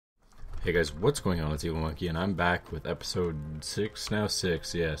Hey guys, what's going on? It's Evil Monkey, and I'm back with episode 6, now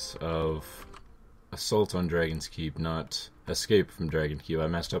 6, yes, of Assault on Dragon's Keep, not Escape from Dragon's Keep. I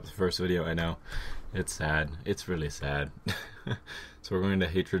messed up the first video, I know. It's sad. It's really sad. So we're going to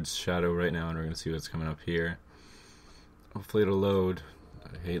Hatred's Shadow right now, and we're going to see what's coming up here. Hopefully it'll load. I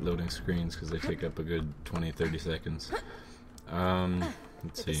hate loading screens because they take up a good 20-30 seconds.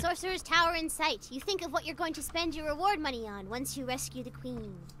 Let's see. The Sorcerer's Tower in sight. You think of what you're going to spend your reward money on once you rescue the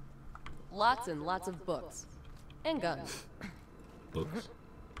Queen. Lots and lots of books. And guns. Books?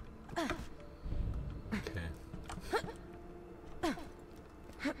 Okay. I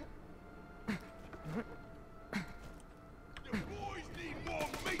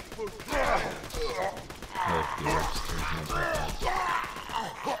like the orcs.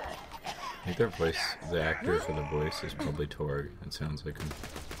 I think their voice, the actor for the voice is probably Torg. It sounds like him.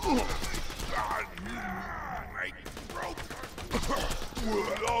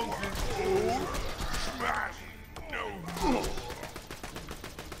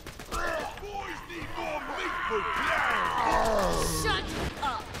 Shut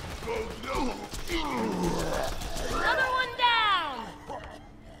up! Another one down!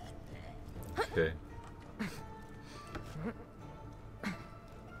 Okay.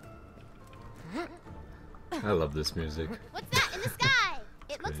 I love this music. What's that in the sky?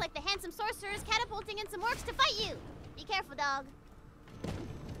 It looks like the handsome sorcerer is catapulting in some orcs to fight you. Be careful, dog.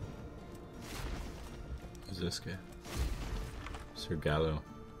 Who's this guy? Sir Gallo.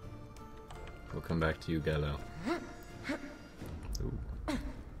 We'll come back to you, Gallo. Ooh.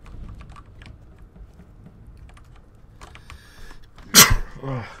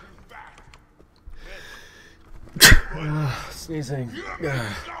 Sneezing.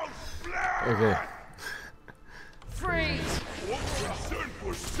 Okay. Freeze!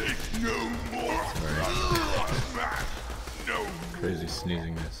 Crazy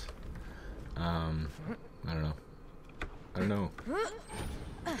sneezingness. I don't know.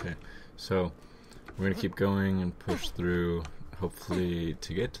 Okay, so we're gonna keep going and push through, hopefully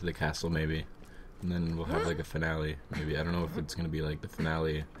to get to the castle maybe, and then we'll have like a finale. Maybe, I don't know if it's gonna be like the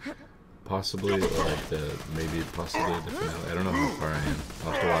finale, possibly, or like possibly the finale. I don't know how far I am.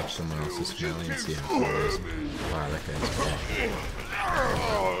 I'll have to watch someone else's finale and see how far it is. Wow, that guy's bad.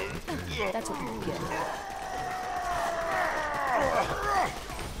 That's what you get.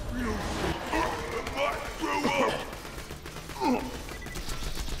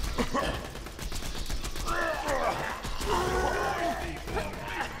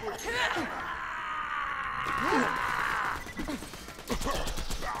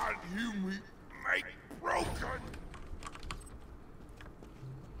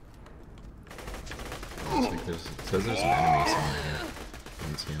 Like it says there's an enemy somewhere here. I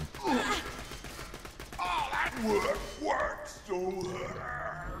don't see him.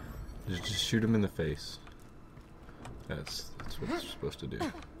 Just shoot him in the face. That's what you're supposed to do.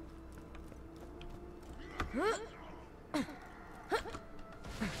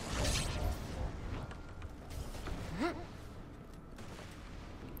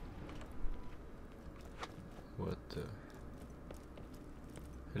 What the?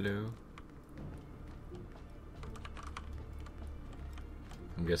 Hello?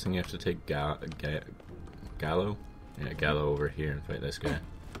 I'm guessing you have to take Gallo? Yeah, Gallo over here and fight this guy.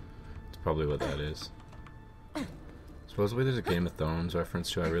 That's probably what that is. Supposedly there's a Game of Thrones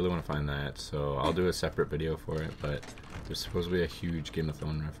reference too. I really want to find that, so I'll do a separate video for it, but there's supposedly a huge Game of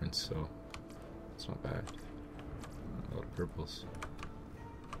Thrones reference, so it's not bad. A lot of purples.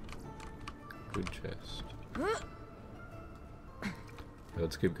 Good chest.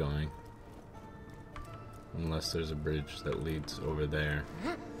 Let's keep going. Unless there's a bridge that leads over there,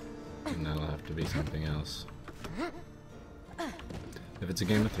 and that'll have to be something else. If it's a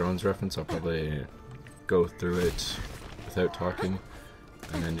Game of Thrones reference, I'll probably go through it without talking,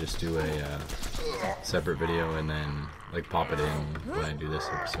 and then just do a separate video, and then like pop it in when I do this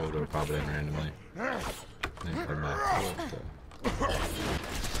episode, or pop it in randomly, and then come back to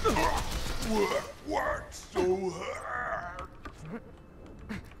it. Work so hard.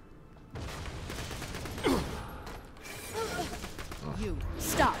 You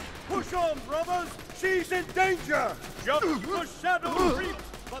stop! Push on, brothers! She's in danger! Just the shadow creeps,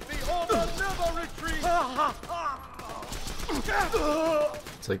 but the order never retreats!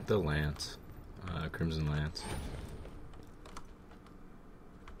 It's like the lance, Crimson Lance.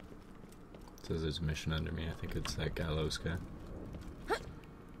 It says there's a mission under me. I think it's that Gallows guy.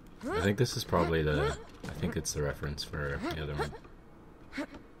 I think this is probably the. I think it's the reference for the other one.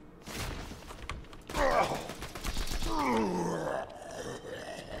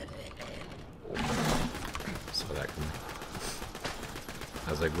 Saw that coming.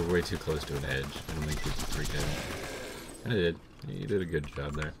 As was like, we're way too close to an edge. I don't think we can freak out. And I did. You did a good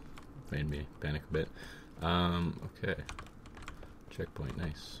job there. Made me panic a bit. Okay. Checkpoint,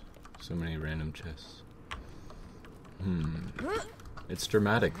 nice. So many random chests. It's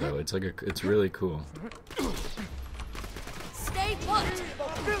dramatic though. It's like it's really cool. Stay put!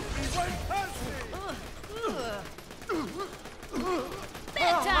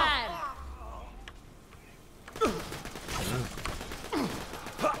 Bedtime!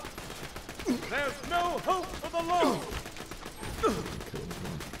 There's no hope for the lost!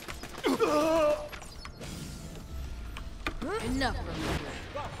 Enough from you.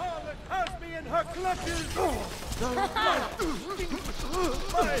 The harlot has me in her clutches!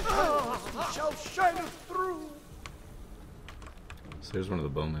 My hands shall shine us through! So here's one of the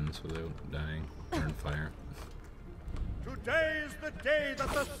bowmen without dying or in fire. Today is the day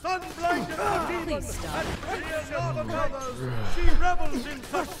that the sun blinded the demon, Please stop. and fears not of others. She revels in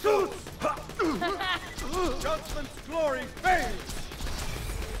pursuits. Judgment's glory fades.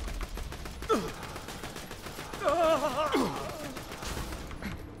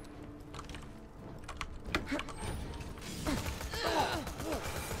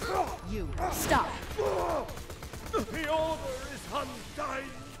 You stop. The order is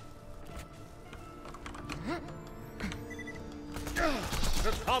undying.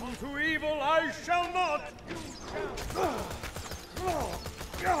 Succumb to evil I shall not.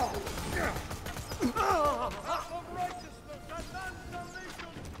 Path of righteousness and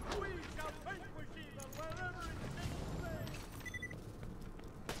salvation, we shall vanquish evil wherever it takes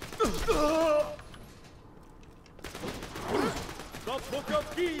place. The Book of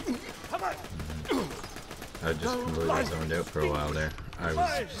Keys. Come on. I just completely zoned out for a while there. I was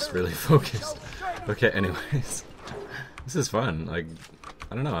just really focused. Okay, anyways. This is fun. Like,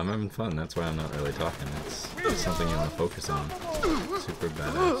 I don't know, I'm having fun. That's why I'm not really talking. It's something you want to focus on. Super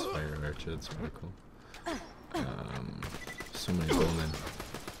badass fire archer. It's really cool. So many bowmen.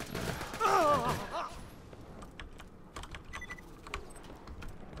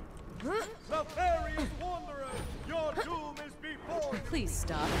 Nefarious wanderer, your doom is before you. Please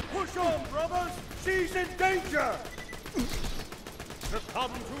stop. Push on, brothers! She's in danger!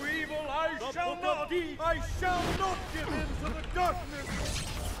 Succumb to evil, I shall not give in to the darkness!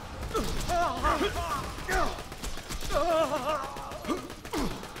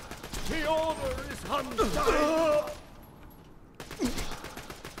 The order is undying!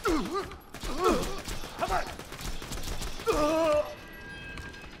 Come on!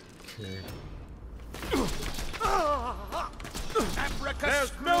 Okay.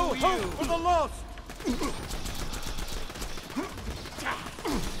 There's no hope for the lost!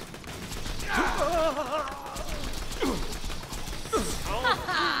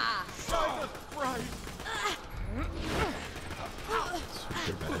 Shineth bright!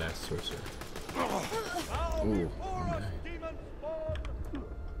 Super badass sorcerer. Now Ooh, before us, okay. demon spawn!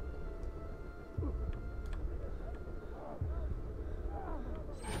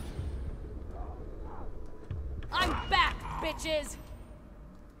 I'm back, bitches!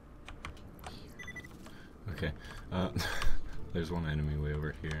 Okay. There's one enemy way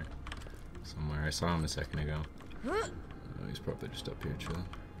over here. Somewhere. I saw him a second ago. Oh, he's probably just up here chilling.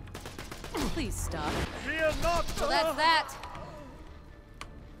 Please stop. Fear not! So that's that.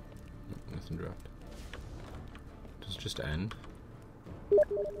 Nothing dropped. Does it just end?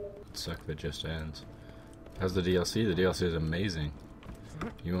 It'd suck if it just ends. How's the DLC? The DLC is amazing.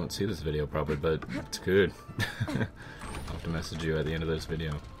 You won't see this video probably, but it's good. I'll have to message you at the end of this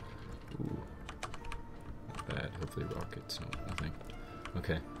video. Ooh. Not bad. Hopefully rockets. No, nothing.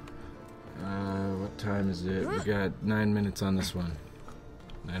 Okay. What time is it? We got 9 minutes on this one.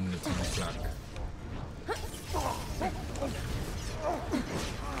 9 minutes on the clock.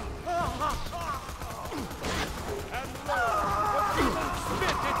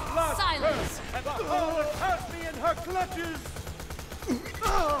 Silence! And the harlot has me in her clutches!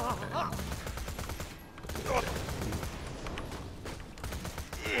 Come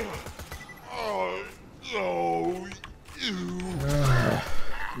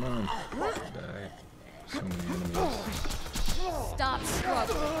on. Die. So many enemies. Stop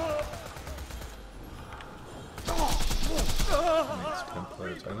struggling. Nice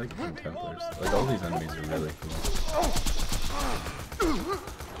Templars. I like the Templars. Like all these enemies are really cool.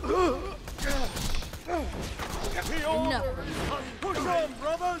 Enough. Push on,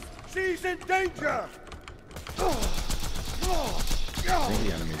 brothers! She's in danger! I think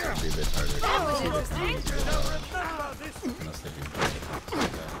the enemies would be a bit harder That was to interesting. Remember this! unless they do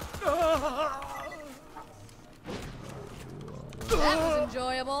like that. That was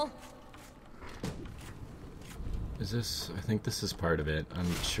enjoyable. Is this... I think this is part of it.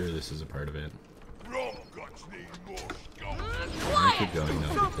 I'm sure this is a part of it. I'm gonna keep going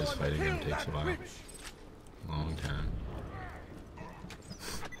though, because fighting him takes a while. Long time.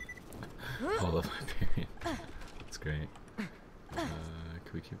 All of my period. That's great.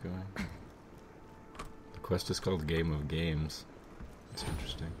 Can we keep going? The quest is called Game of Games. That's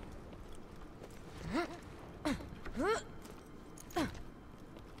interesting.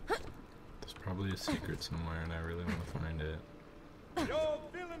 There's probably a secret somewhere and I really want to find it. Your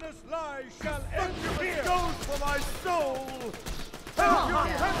villainous lies shall end here! Goes for my soul! Help your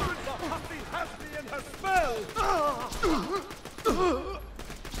parents! The hussy has me in her spell!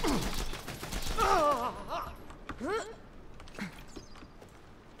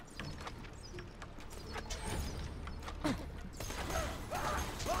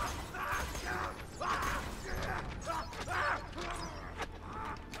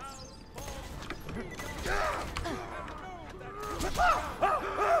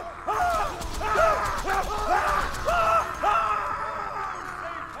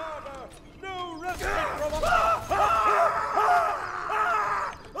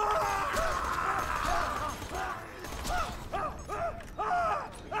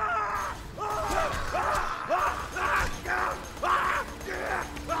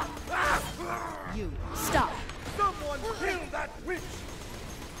 You stop. Someone kill that witch!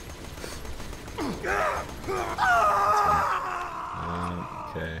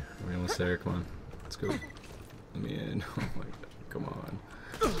 Okay, we're almost there. Come on, let's go. Let me in. Oh my god, come on.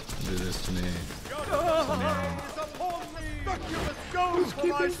 Don't do this to me. Succubus goes for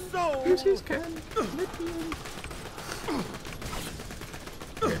my soul! Okay.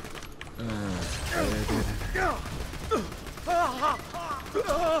 Oh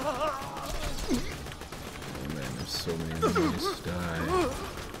man, there's so many enemies. Die.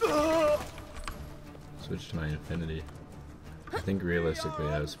 Switch to my infinity. I think realistically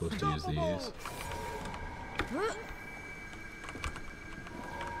I was supposed to use these.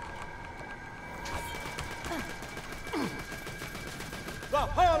 The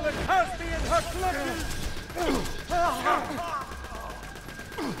harlot has me in her clutches!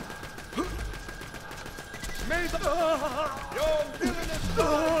 May the... Your villainous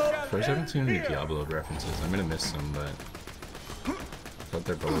Of course, I haven't seen any Diablo references. I'm gonna miss some, but I thought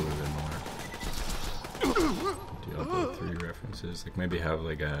there probably would have been more Diablo 3 references. Like maybe have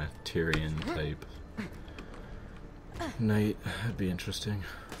like a Tyrion type knight. That'd be interesting.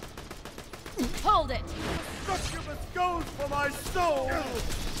 Hold it. succubus goes for my soul!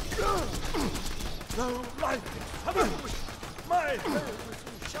 No life is coming! My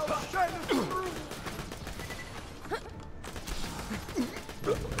heroism shall shine through!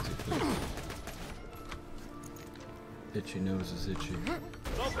 Itchy nose is itchy. The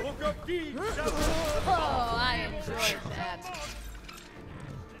book of deeds shall... Oh, I enjoyed that.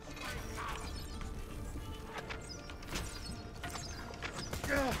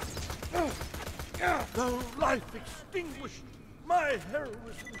 Though life extinguished, my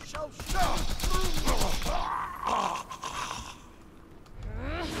heroism shall shine through!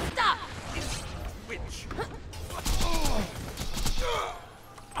 Stop! Witch!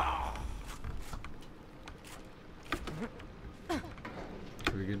 Are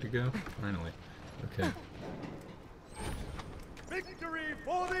we good to go? Finally. Okay. Victory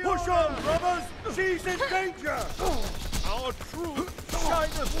for the Push on, brothers! She's in danger! Our truth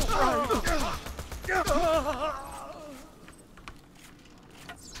shineth bright!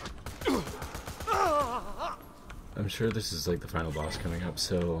 I'm sure this is like the final boss coming up,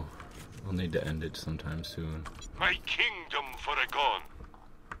 so I'll need to end it sometime soon. My kingdom for a gone.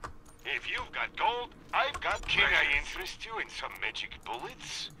 If you've got gold, I've got treasure. Can I interest you in some magic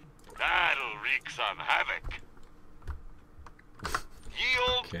bullets? That'll wreak some havoc. Ye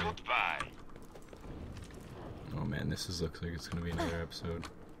old Okay. goodbye. Oh man, looks like it's gonna be another episode.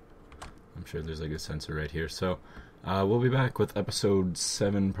 I'm sure there's like a sensor right here. So we'll be back with episode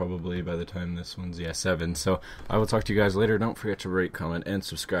 7 probably by the time this one's 7. So I will talk to you guys later. Don't forget to rate, comment, and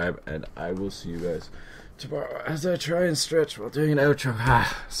subscribe, and I will see you guys tomorrow as I try and stretch while doing an outro.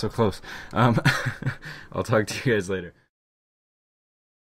 So close. I'll talk to you guys later.